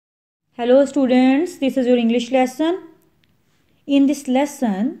Hello students, this is your English lesson. In this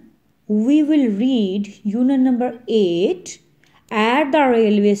lesson, we will read unit number 8, At the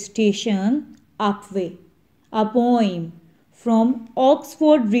Railway Station, Upway, a poem from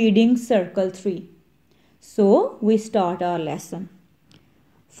Oxford Reading Circle 3. So, we start our lesson.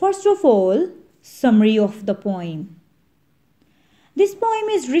 First of all, summary of the poem. This poem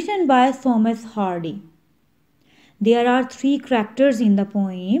is written by Thomas Hardy. There are 3 characters in the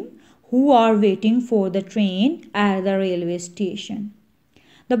poem who are waiting for the train at the railway station.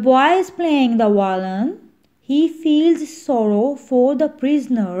 The boy is playing the violin. He feels sorrow for the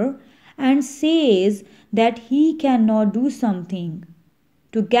prisoner and says that he cannot do something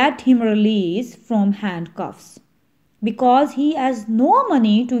to get him released from handcuffs because he has no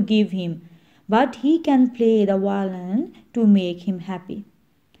money to give him, but he can play the violin to make him happy.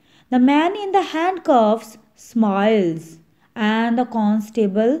 The man in the handcuffs smiles and the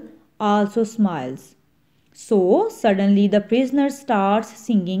constable also smiles. So suddenly the prisoner starts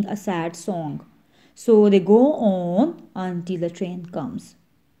singing a sad song. So they go on until the train comes.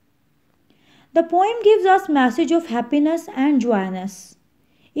 The poem gives us message of happiness and joyness.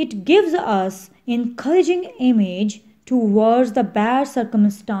 It gives us encouraging image towards the bad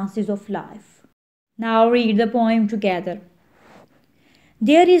circumstances of life. Now read the poem together.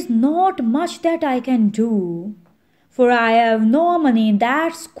 There is not much that I can do, for I have no money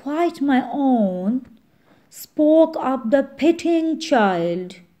that's quite my own, spoke up the pitying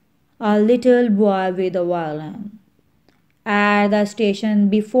child, a little boy with a violin. At the station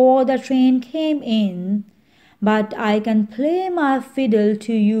before the train came in, but I can play my fiddle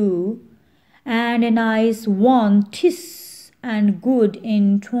to you, and a nice one 'tis and good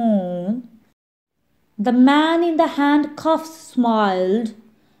in tone. The man in the handcuffs smiled,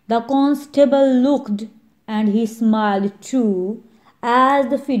 the constable looked, and he smiled too, as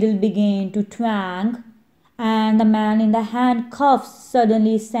the fiddle began to twang, and the man in the handcuffs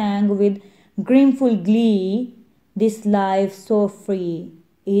suddenly sang with grimful glee, "This life so free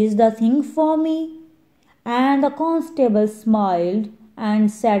is the thing for me." And the constable smiled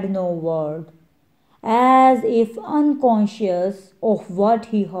and said no word, as if unconscious of what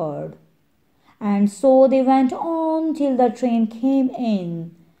he heard. And so they went on till the train came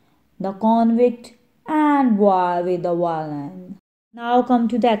in, the convict and boy with the violin. Now come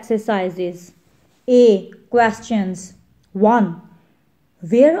to the exercises. A. Questions. 1.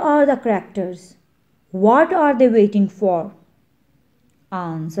 Where are the characters? What are they waiting for?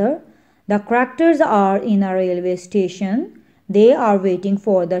 Answer. The characters are in a railway station. They are waiting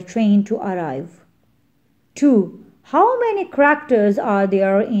for the train to arrive. 2. How many characters are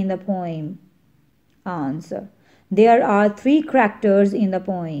there in the poem? Answer. There are 3 characters in the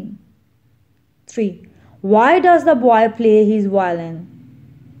poem. 3. Why does the boy play his violin?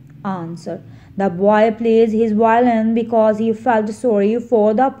 Answer. The boy plays his violin because he felt sorry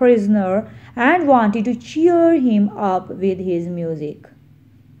for the prisoner and wanted to cheer him up with his music.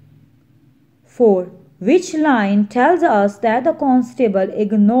 4. Which line tells us that the constable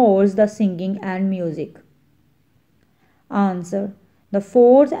ignores the singing and music? Answer. The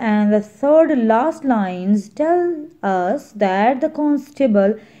 4th and the 3rd last lines tell us that the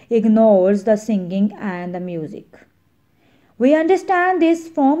constable ignores the singing and the music. We understand this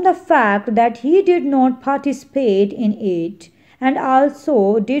from the fact that he did not participate in it and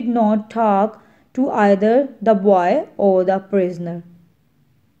also did not talk to either the boy or the prisoner.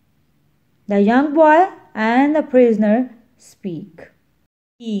 The young boy and the prisoner speak.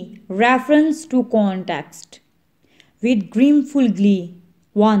 E. Reference to context. With grimful glee.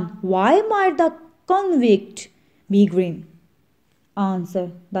 1. Why might the convict be grim?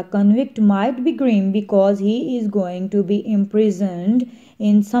 Answer. The convict might be grim because he is going to be imprisoned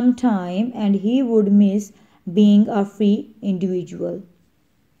in some time and he would miss being a free individual.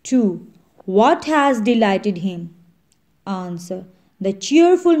 2. What has delighted him? Answer. The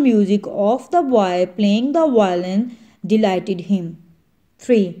cheerful music of the boy playing the violin delighted him.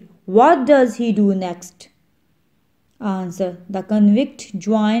 3. What does he do next? Answer. The convict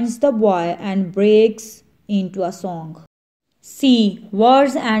joins the boy and breaks into a song. C.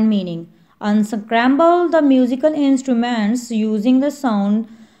 Words and meaning. Unscramble the musical instruments using the sound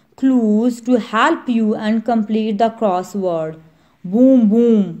clues to help you and complete the crossword. Boom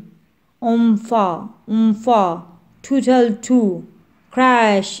boom, umfa, tootle too,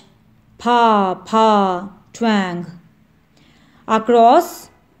 crash, pa, twang.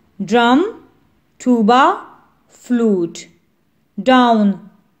 Across, drum, tuba, flute. Down,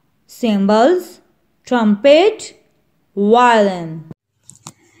 cymbals, trumpet, violin.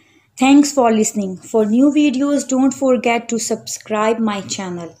 Thanks for listening. For new videos, don't forget to subscribe my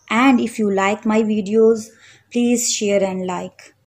channel. And if you like my videos, please share and like.